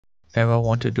Ever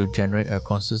wanted to generate a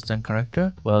consistent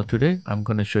character? Well, today I'm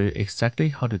going to show you exactly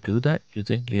how to do that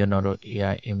using Leonardo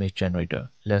AI image generator.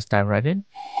 Let's dive right in.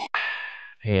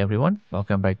 Hey everyone,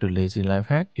 welcome back to Lazy Life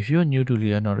Hack. If you're new to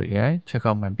Leonardo AI, check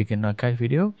out my beginner guide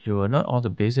video. You will learn all the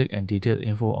basic and detailed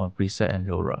info on preset and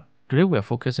LoRa. Today we're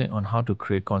focusing on how to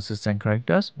create consistent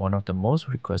characters, one of the most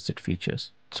requested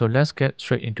features. So let's get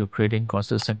straight into creating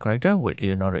consistent character with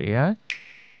Leonardo AI.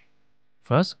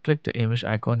 First, click the image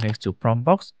icon next to prompt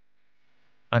box.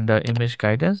 Under Image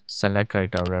Guidance, select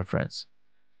Character Reference.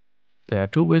 There are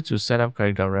two ways to set up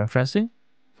character referencing.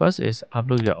 First is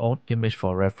upload your own image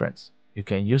for reference. You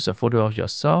can use a photo of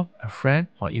yourself, a friend,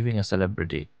 or even a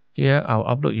celebrity. Here, I'll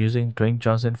upload using Dwayne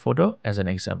Johnson photo as an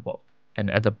example. And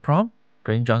at the prompt,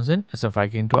 Dwayne Johnson as a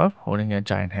Viking dwarf holding a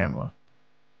giant hammer.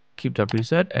 Keep the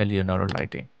preset at Leonardo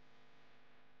lighting.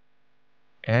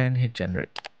 And hit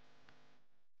generate.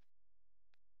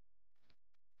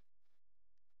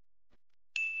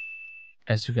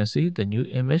 As you can see, the new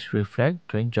image reflects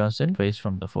Dwayne Johnson's face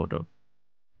from the photo.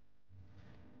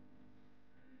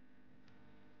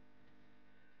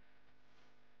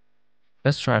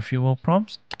 Let's try a few more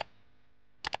prompts.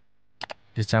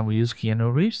 This time we use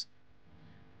Keanu Reeves.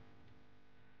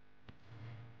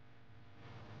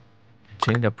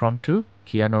 Change the prompt to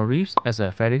Keanu Reeves as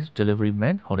a FedEx delivery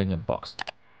man holding a box.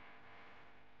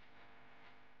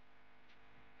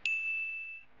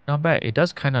 Not bad, it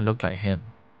does kinda look like him,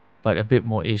 but a bit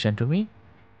more Asian to me.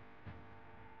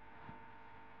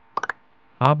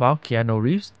 How about Keanu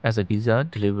Reeves as a pizza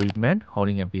delivery man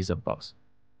holding a pizza box?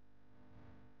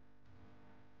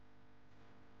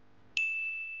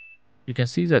 You can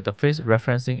see that the face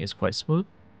referencing is quite smooth.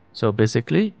 So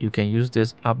basically, you can use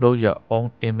this upload your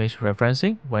own image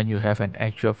referencing when you have an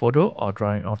actual photo or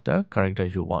drawing of the character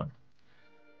you want.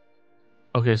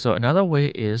 Okay, so another way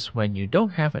is when you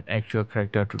don't have an actual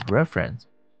character to reference,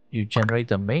 you generate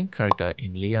the main character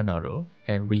in Leonardo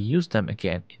and reuse them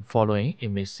again in following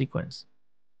image sequence.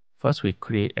 First, we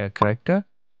create a character,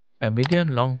 a medium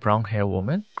long brown hair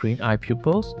woman, green eye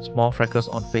pupils, small freckles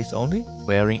on face only,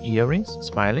 wearing earrings,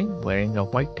 smiling, wearing a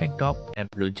white tank top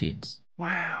and blue jeans.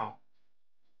 Wow!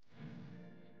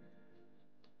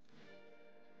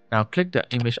 Now click the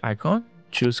image icon,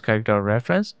 choose character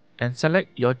reference, and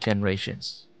select your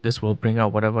generations. This will bring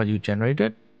out whatever you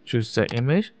generated. Choose the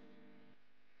image,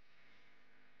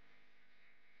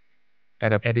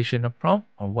 add an additional prompt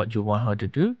on what you want her to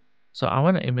do. So I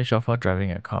want an image of her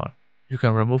driving a car. You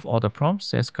can remove all the prompts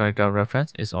since character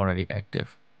reference is already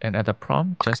active. And at the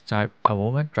prompt, just type a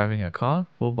woman driving a car,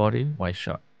 full body, wide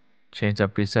shot. Change the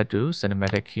preset to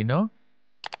cinematic keynote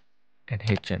and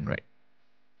hit generate.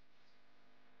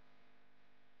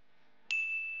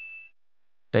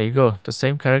 There you go, the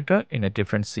same character in a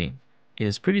different scene. It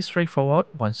is pretty straightforward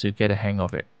once you get a hang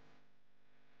of it.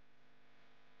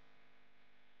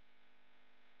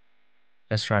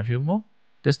 Let's try a few more.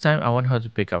 This time I want her to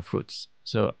pick up fruits.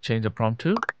 So change the prompt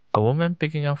to a woman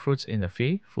picking up fruits in the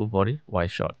field, full body,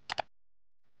 wide shot.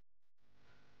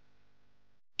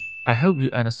 I hope you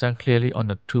understand clearly on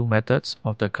the two methods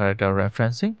of the character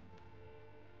referencing.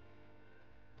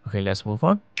 Okay, let's move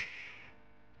on.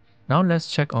 Now let's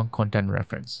check on content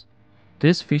reference.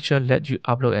 This feature lets you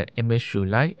upload an image you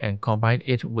like and combine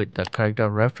it with the character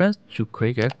reference to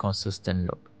create a consistent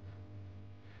look.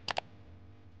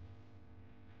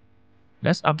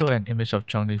 Let's upload an image of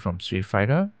Chun-Li from Street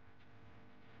Fighter.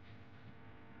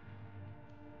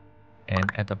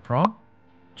 And at the prompt,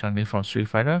 Chun-Li from Street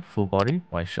Fighter, full body,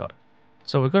 wide shot.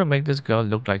 So we're going to make this girl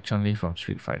look like Chun-Li from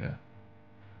Street Fighter.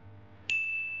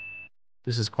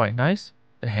 This is quite nice.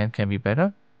 The hand can be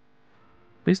better.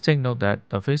 Please take note that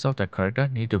the face of the character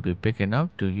need to be big enough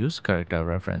to use character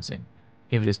referencing.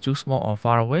 If it is too small or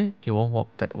far away, it won't work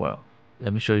that well.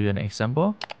 Let me show you an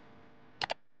example.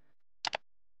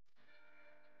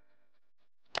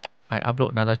 I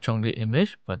upload another Chun-Li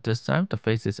image, but this time the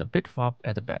face is a bit far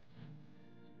at the back.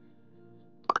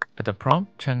 At the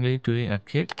prompt, Chun-Li doing a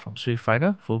kick from Street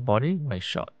Fighter, full body, wide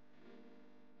shot.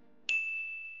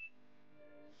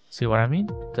 See what I mean?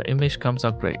 The image comes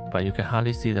out great, but you can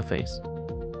hardly see the face.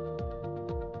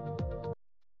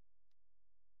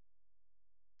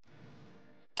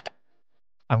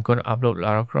 I'm going to upload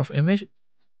Lara Croft image.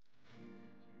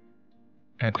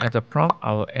 And at the prompt,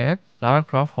 I will add Lara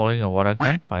Croft holding a water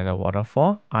gun by the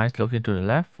waterfall, eyes looking to the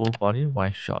left, full body,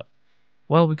 wide shot.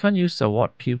 Well, we can't use the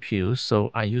word pew pew, so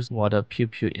I use water pew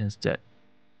pew instead.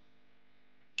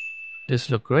 This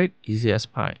looks great, easy as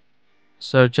pie.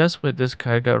 So just with this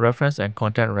character reference and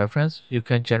content reference, you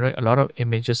can generate a lot of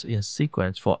images in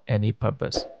sequence for any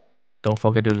purpose. Don't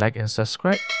forget to like and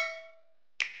subscribe.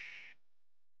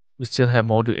 We still have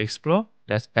more to explore.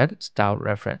 Let's add style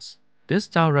reference. This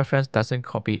style reference doesn't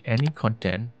copy any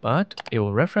content, but it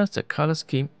will reference the color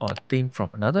scheme or theme from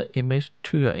another image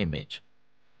to your image.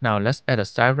 Now let's add a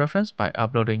style reference by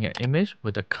uploading an image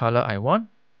with the color I want.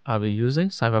 I'll be using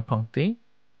Cyberpunk theme.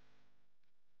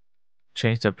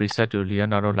 Change the preset to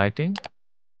Leonardo lighting.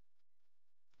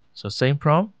 So same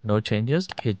prompt, no changes,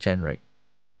 hit generate.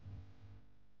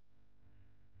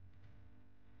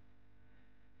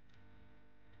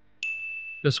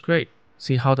 Looks great.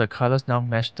 See how the colors now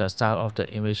match the style of the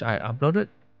image I uploaded?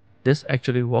 This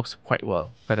actually works quite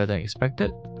well, better than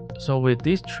expected. So with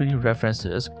these three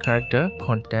references, character,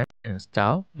 content, and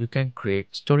style, you can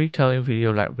create storytelling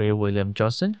video like Ray William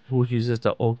Johnson, who uses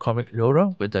the old comic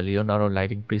Laura with the Leonardo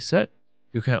lighting preset.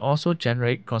 You can also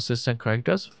generate consistent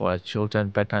characters for a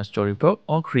children's bedtime storybook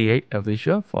or create a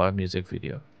visual for a music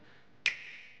video.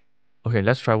 Okay,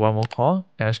 let's try one more call,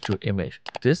 edge to image.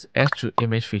 This edge to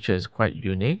image feature is quite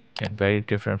unique and very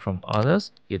different from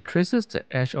others. It traces the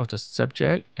edge of the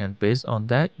subject, and based on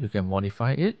that, you can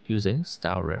modify it using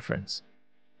style reference.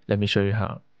 Let me show you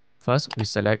how. First, we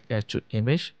select edge to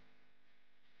image.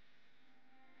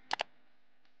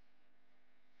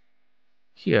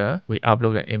 Here, we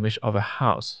upload an image of a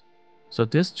house. So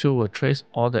this tool will trace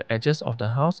all the edges of the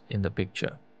house in the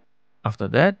picture. After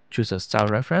that, choose a style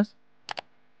reference.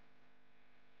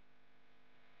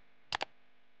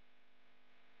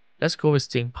 Let's go with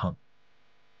steampunk.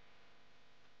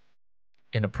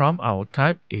 In the prompt, I will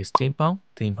type is steampunk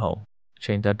theme home.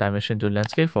 Change the dimension to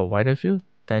landscape for wider view,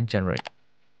 then generate.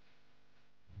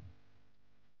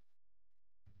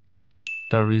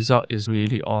 The result is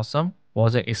really awesome.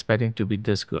 Wasn't expecting to be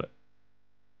this good.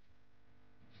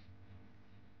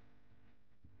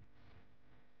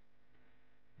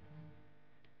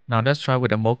 Now let's try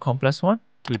with a more complex one.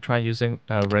 We try using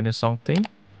a Renaissance theme.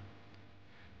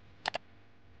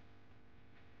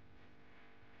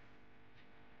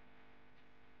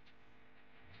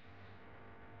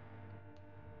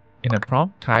 In the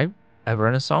prompt, type a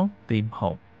Renaissance theme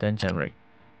home, then generate.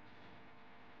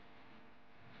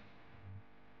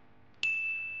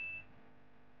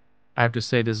 I have to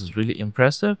say this is really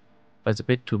impressive, but it's a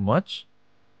bit too much.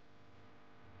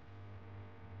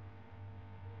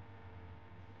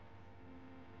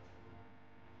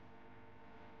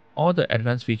 All the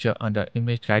advanced features under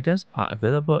image guidance are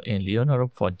available in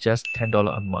Leonardo for just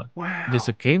 $10 a month. Wow. It is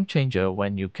a game changer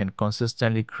when you can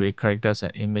consistently create characters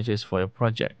and images for your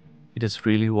project. It is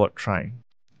really worth trying.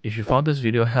 If you found this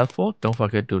video helpful, don't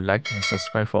forget to like and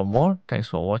subscribe for more. Thanks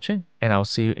for watching, and I'll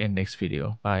see you in next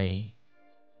video. Bye.